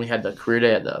had that. Then we had the career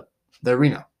day at the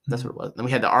arena. That's what it was. Then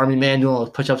we had the army man doing all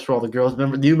those push-ups for all the girls.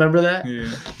 Do you remember that?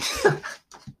 Yeah.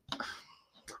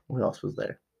 What else was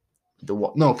there? It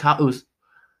was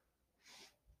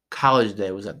college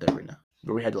day was at the arena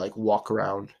where we had to like walk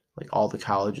around like all the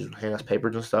colleges and hand us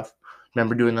papers and stuff.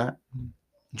 Remember doing that?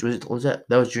 Was that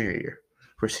was junior year?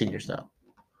 We're seniors now.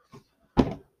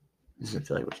 Doesn't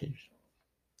feel like we're seniors.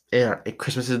 Yeah,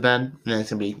 Christmas is then, and then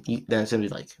it's gonna be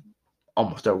like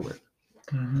almost over.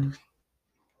 Mm-hmm.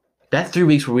 That 3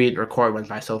 weeks where we didn't record went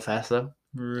by so fast though.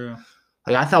 For real.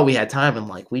 Like I thought we had time, and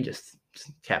like we just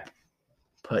kept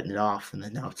putting it off, and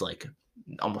then now it's like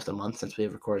almost a month since we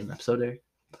have recorded an episode there.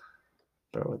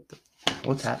 Bro,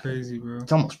 what's happening? Crazy, bro.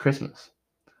 It's almost Christmas.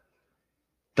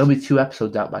 There'll be 2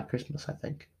 episodes out by Christmas, I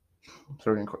think.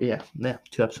 So we're gonna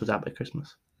 2 episodes out by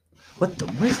Christmas. What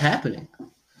is happening?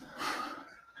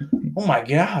 Oh my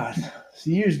god.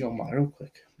 The years going by real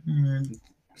quick. Mm-hmm.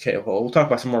 Okay, well, we'll talk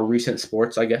about some more recent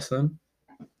sports, I guess, then.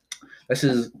 This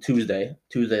is Tuesday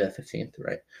the 15th,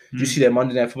 right? Did you see that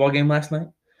Monday Night Football game last night?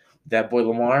 That boy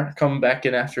Lamar coming back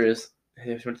in after he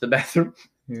went to the bathroom?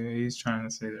 Yeah, he's trying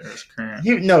to say that it's cramp.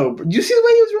 No, did you see the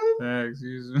way he was running? Thanks.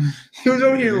 He was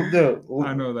over here. No.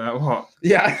 I know that walk.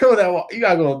 Yeah, I know that walk. You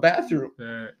gotta go to the bathroom.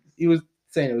 Thanks. He was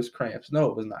saying it was cramps. No,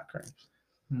 it was not cramps.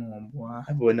 Come on, boy.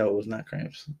 I would know it was not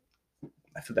cramps.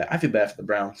 I feel bad for the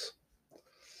Browns.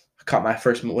 I caught my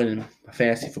first win in my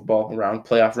fantasy football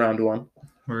playoff round 1.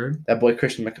 Word? That boy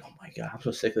Christian McCaffrey. Oh my god, I'm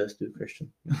so sick of this dude,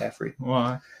 Christian McCaffrey.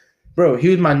 Why? Bro, he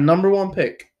was my number 1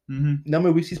 pick. Mm-hmm. You know how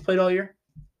many weeks he's played all year?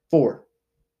 4.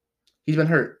 He's been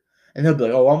hurt. And he'll be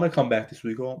like, "Oh, I'm gonna come back this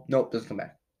week." Oh, nope, doesn't come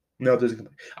back. No, doesn't come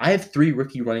back. I have 3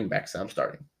 rookie running backs that I'm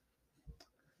starting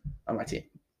on my team.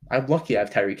 I'm lucky I have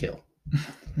Tyreek Hill.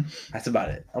 That's about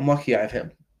it. I'm lucky I have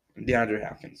him. DeAndre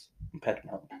Hopkins. And Patrick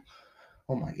Mahomes.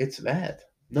 Oh my, it's bad.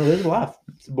 No, there's a lot.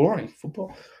 It's boring.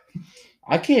 Football.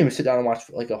 I can't even sit down and watch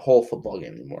like a whole football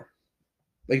game anymore.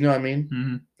 Like, you know what I mean?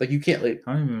 Mm-hmm. Like, you can't like.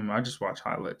 I just watch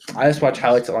highlights. I just watch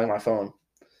highlights on like my phone.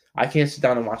 I can't sit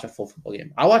down and watch a full football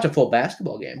game. I watch a full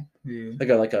basketball game. Yeah.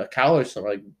 Like a college or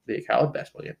like a college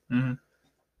basketball game. Mm-hmm.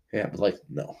 Yeah, but like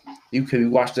no. Have you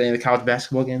watched any of the college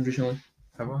basketball games recently?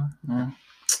 Have I?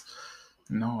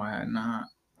 No, I had not.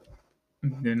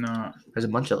 Did not. There's a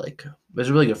bunch of there's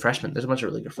a really good freshmen. There's a bunch of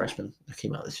really good freshmen that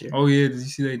came out this year. Oh yeah, did you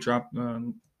see they dropped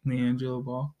LeAngelo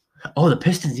Ball? Oh, the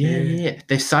Pistons, yeah.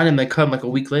 They signed him. They cut him like a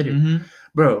week later. Mm-hmm.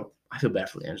 Bro, I feel bad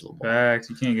for LeAngelo Ball.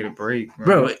 Facts, you can't get a break, bro.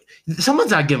 Bro,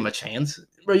 someone's not giving him a chance.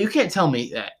 Bro, you can't tell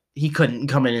me that he couldn't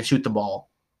come in and shoot the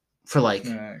ball for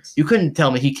Facts. You couldn't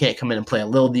tell me he can't come in and play a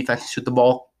little defense and shoot the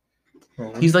ball.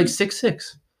 Bro, He's like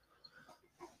 6'6".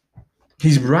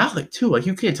 He's brolic too. Like,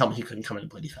 you can't tell me he couldn't come in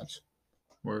and play defense.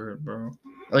 Word, bro.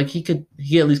 Like, he could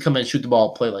at least come in and shoot the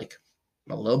ball, play like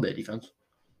a little bit of defense.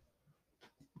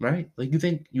 Right? Like, you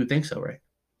would think so, right?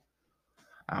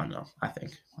 I don't know. I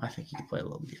think he can play a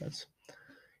little defense.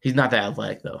 He's not that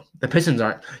athletic though. The Pistons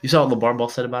aren't. You saw what LeVar Ball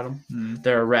said about him? Mm.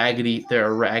 They're a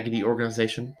raggedy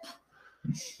organization.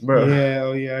 Bro. Yeah,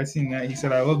 oh yeah, I seen that. He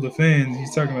said I love the fans.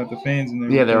 He's talking about the fans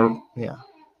and Yeah.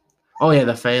 Oh yeah,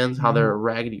 the fans, how they're a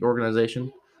raggedy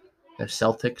organization. They're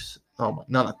Celtics. Oh my,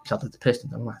 no, not Celtics, the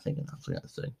Pistons. I'm not thinking. I'm looking at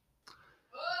this thing.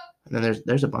 And then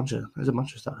there's a bunch of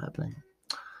stuff happening.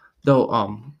 Though,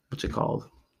 what's it called?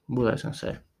 What was I gonna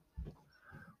say?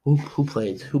 Who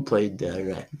played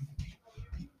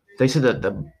they said that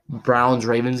the Browns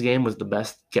Ravens game was the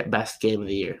best game of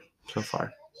the year so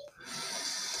far.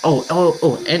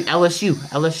 Oh, and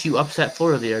LSU upset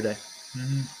Florida the other day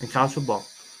in college football.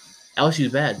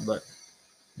 LSU's bad, but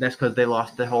that's because they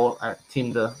lost their whole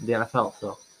team to the NFL.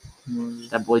 So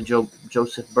that boy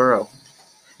Joseph Burrow,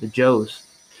 the Joes,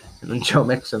 and then Joe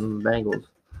Mixon, the Bengals.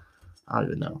 I don't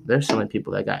even know. There's so many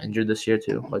people that got injured this year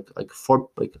too. Like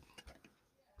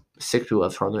 6 people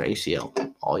have torn their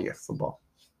ACL all year football.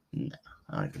 No,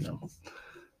 I don't even know.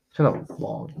 It's been a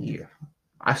long year.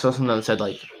 I saw something that said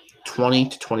 20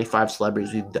 to 25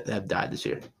 celebrities have died this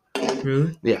year.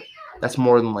 Really? Yeah, that's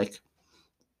more than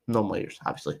normal years,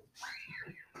 obviously.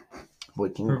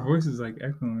 Her voice is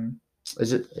echoing.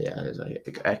 Is it? Yeah, it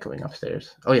is echoing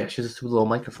upstairs. Oh yeah, she has a little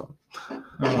microphone.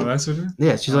 Oh, that's what it is?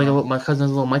 Yeah, she's my cousin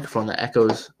has a little microphone that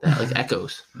echoes.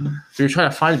 Echoes. So you're trying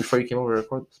to find it before you came over to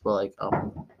record this, but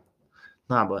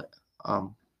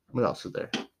What else is there?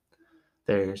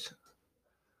 There's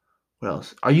what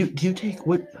else? Do you take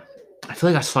what? I feel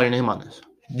like I saw your name on this.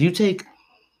 Do you take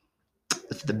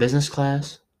the business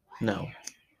class? No.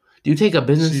 Do you take a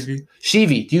business?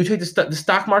 Shivi. Do you take the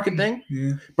stock market thing?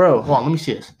 Yeah. Bro, hold on. Let me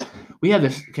see this. We have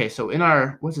this. Okay, so in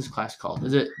our what's this class called?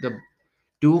 Is it the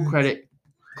dual credit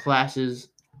classes?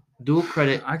 Dual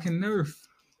credit. I can never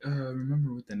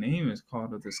remember what the name is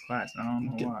called of this class. I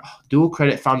don't know why. Dual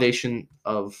credit foundations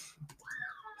of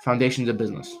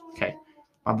business. Okay,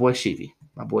 my boy Shivi.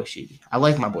 I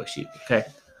like my boy Shivi. Okay,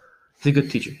 he's a good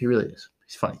teacher. He really is.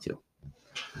 He's funny too.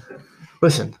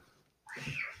 Listen,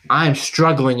 I am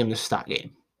struggling in the stock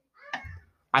game.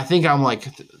 I think I'm like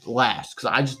last because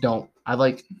I just don't. I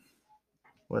like.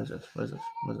 What is this?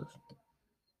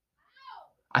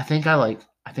 I think I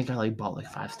bought like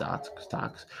 5 stocks.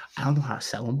 I don't know how to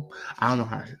sell them. I don't know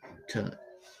how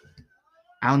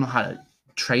to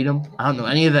trade them. I don't know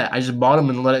any of that. I just bought them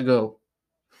and let it go.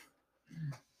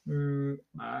 Bro,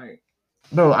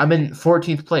 I'm in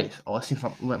 14th place. Oh, let's see if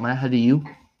am I ahead of you?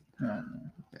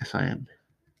 Yes, I am.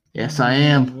 Yes, I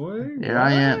am. Boy, Here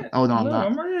I am. Oh no, I'm not.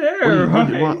 I'm right there.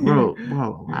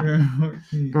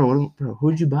 Bro,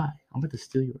 who did you buy? I'm about to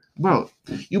steal yours. Bro,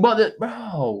 you bought it. Bro.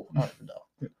 Oh, no.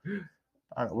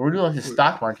 All right, we're doing like the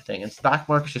stock market thing, and stock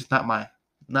market's just not my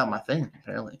thing,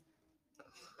 apparently.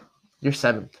 You're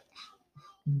 7th.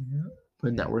 Yeah.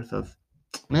 With net worth of.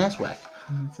 Man, that's whack.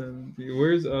 70.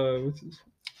 Where's what's his?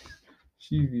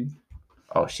 Shivi.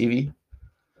 Oh, Shivi.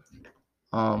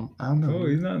 I don't know. Oh,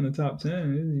 he's not in the top 10,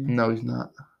 is he? No, he's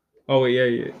not. Oh wait,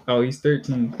 yeah. Oh, he's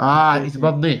 13. He's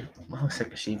above me. I'm sick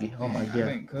of Shivi. Oh my I've god.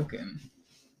 been cooking.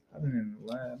 I've been in the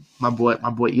lab. My boy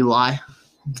Eli.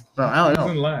 Bro, I don't know.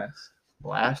 Who's in last?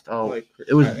 Last? Oh, Like,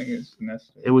 it was. I think it's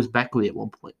Nestor. It was Beckley at one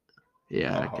point.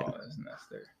 Yeah. Oh, it's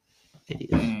Nestor.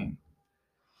 Idiot. Dang.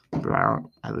 Bro,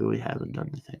 I really haven't done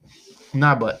anything.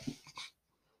 Nah, but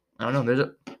I don't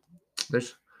know.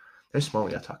 There's more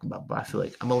we gotta talk about, but I feel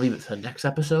like I'm gonna leave it for the next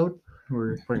episode.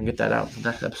 We're gonna get that out for the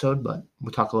next episode, but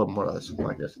we'll talk a little more about something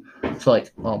like this. So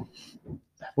like, what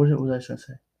was I trying to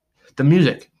say? The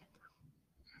music.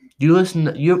 Do you listen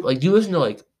to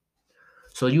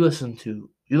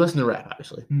rap,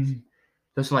 obviously. Mm-hmm.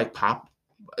 Listen to like pop.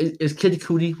 Is Kid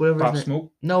Cudi whatever? Pop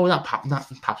Smoke? No, not Pop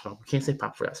Smoke. We can't say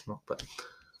Pop for that smoke, but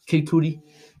Kid Cudi.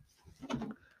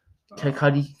 Kid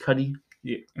Cudi.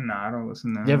 Yeah, nah, I don't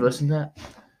listen to that. You ever listen to that?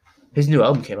 His new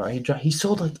album came out. He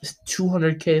sold like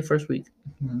 200K first week.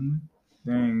 Mm-hmm.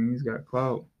 Dang, he's got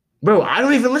clout. Bro, I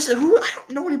don't even listen. I don't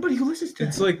know anybody who listens to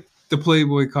It's that. like the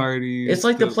Playboy Cardi. It's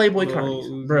like the Playboy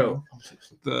Cardi, bro.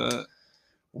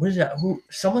 What is that?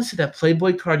 Someone said that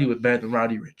Playboy Cardi was better than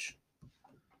Roddy Ricch.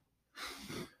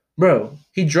 Bro,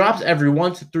 he drops every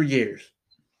 1 to 3 years.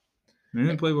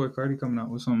 Isn't Playboy Cardi coming out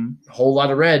with some Whole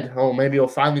lot of red. Oh, maybe he'll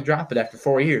finally drop it after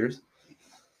 4 years.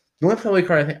 The only Playboy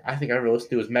Cardi I think I ever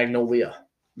listened to was Magnolia.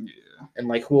 Yeah. And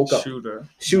like who woke up? Shooter.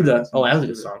 Oh, that was a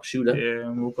good song. Shooter. Yeah,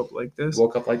 and woke up like this.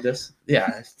 Woke up like this.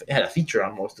 Yeah, it had a feature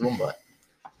on most of them, but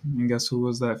And guess who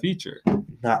was that feature?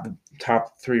 not the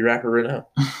top 3 rapper right now.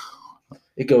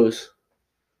 It goes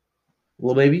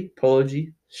Lil Baby, Polo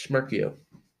G, Schmirkio,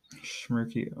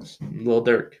 Lil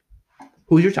Durk.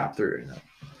 Who's your top 3 right now?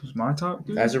 Who's my top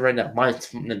 3? As of right now, mine's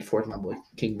then 4th, my boy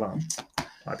King Von.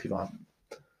 R.I.P. Von.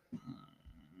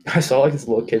 I saw like this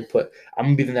little kid put, I'm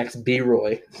gonna be the next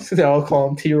B-Roy. They all call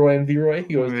him T-Roy and V-Roy.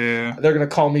 He goes, Yeah. they're gonna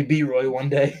call me B-Roy one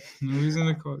day. Who's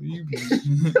gonna call you?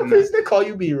 Nobody's gonna call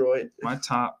you B-Roy. My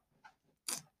top.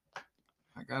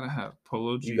 I gotta have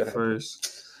Polo G gotta-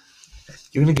 first.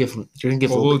 You're gonna give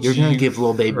Polo G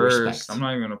Lil Baby first. respect. I'm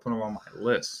not even gonna put him on my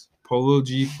list. Polo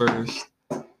G first.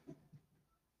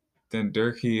 Then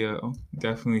Durkio,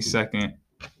 definitely second.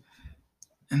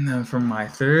 And then for my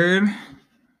third.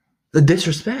 The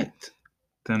disrespect,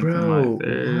 Then bro. for my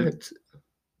third. What?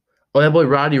 Oh, that boy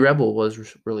Roddy Rebel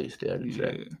was released. Yeah, I didn't say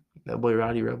Yeah. that. That boy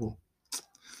Roddy Rebel.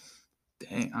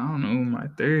 Dang, I don't know who my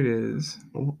third is.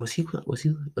 Was he?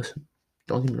 Listen,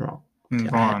 don't get me wrong. And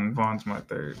Yeah, Vaughn's my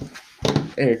third.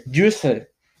 Eric, you just said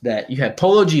that you had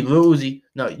Polo G, Lil Uzi.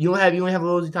 No, you only have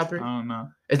Lil Uzi top 3. I don't know.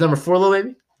 It's number 4, Lil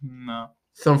Baby. No.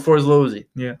 So number 4 is Lil Uzi.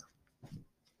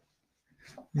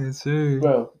 Yes, sir.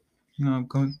 Bro, No, I'm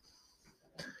going.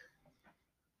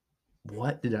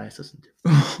 what did I just listen to?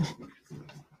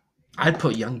 I'd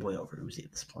put YoungBoy over Uzi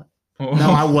at this point. Oh. No,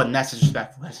 I wouldn't. That's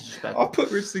disrespectful. I'll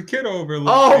put Rich the Kid over. Lil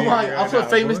Oh Baby my! right I'll put now,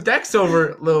 Famous boy. Dex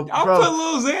over Lil. I'll Bro. put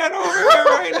Lil Xan over here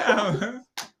right now.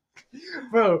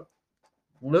 Bro,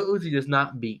 Lil Uzi does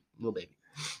not beat Lil Baby.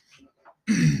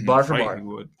 Bar for Fight, bar. He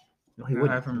would. No, he He'll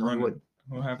wouldn't. have him No, he running. wouldn't.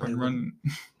 He'll have No, he him running.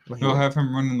 No, he He'll wouldn't. have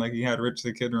him running like he had Rich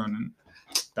the Kid running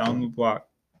down the block.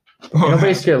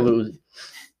 Nobody's scared of Uzi.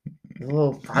 A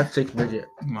little 5'6" midget.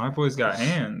 My boy's got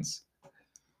hands.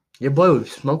 Your boy would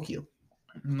smoke you.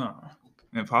 No,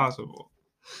 impossible.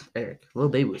 Eric, little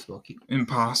baby would smoke you.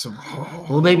 Impossible.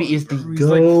 Little baby is the He's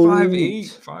goat. like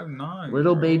 5'8", 5'9".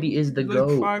 Little bro. baby is the He's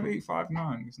goat. like 5'8",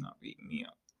 5'9". He's not beating me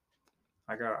up.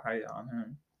 I got a height on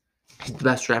him. He's the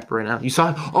best rapper right now. You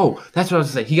saw? Oh, that's what I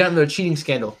was gonna say. He got into a cheating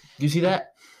scandal. Do you see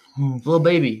that? Little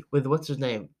baby with what's his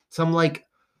name? Some what?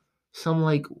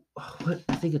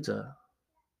 I think it's a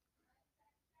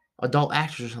adult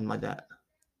actress or something like that.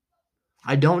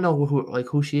 I don't know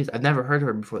who she is. I've never heard of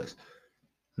her before this.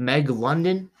 Meg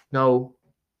London? No,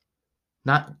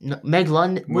 not Meg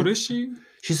London. What is she?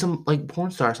 She's some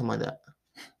porn star or something like that.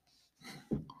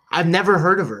 I've never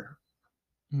heard of her.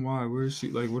 Why? Where is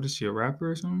she? What is she? A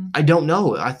rapper or something? I don't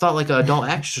know. I thought an adult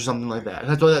actress or something like that.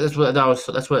 That's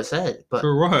what it said. But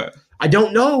For what? I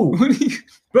don't know, What do you?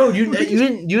 bro. You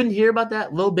didn't hear about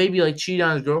that? Little baby cheated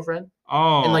on his girlfriend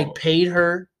Oh. and paid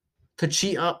her to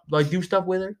cheat up, do stuff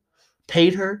with her.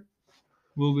 Paid her.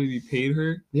 Lil Baby paid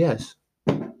her? Yes.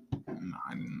 No,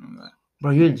 I didn't know that.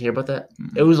 Bro, you didn't hear about that?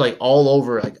 Mm-mm. It was all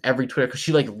over every Twitter because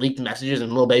she leaked messages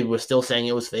and Lil Baby was still saying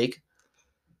it was fake.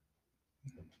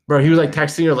 Bro, he was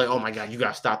texting her oh my god, you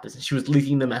gotta stop this. And she was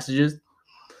leaking the messages.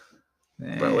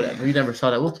 Bro, whatever. You never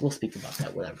saw that. We'll speak about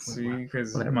that. Whatever. See,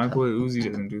 because Whatever. my boy Uzi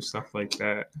doesn't do stuff like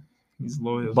that. He's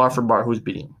loyal. Bar for bar, who's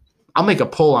beating him? I'll make a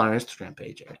poll on our Instagram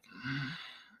page, Eric.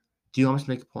 Do you want us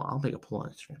to make a poll? I'll make a poll on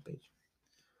our Instagram page.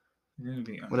 You're gonna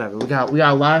be Whatever. We got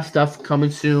a lot of stuff coming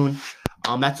soon.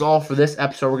 That's all for this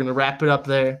episode. We're gonna wrap it up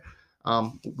there.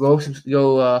 Go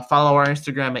follow our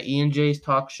Instagram at ENJ's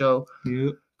Talk Show.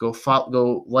 Yep. Go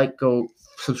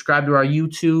subscribe to our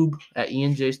YouTube at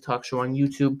ENJ's Talk Show on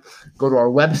YouTube. Go to our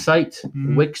website,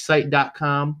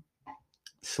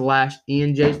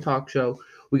 wixsite.com/ENJ's Talk Show.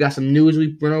 We got some news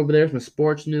we run over there, some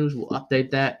sports news. We'll update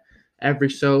that every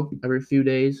few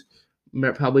days,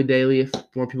 probably daily if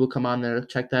more people come on there.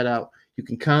 Check that out. You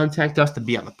can contact us to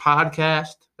be on the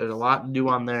podcast. There's a lot to do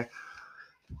on there.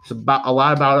 It's a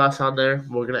lot about us on there.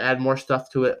 We're going to add more stuff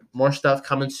to it. More stuff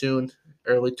coming soon,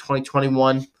 early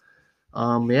 2021.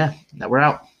 We're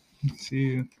out. See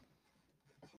you.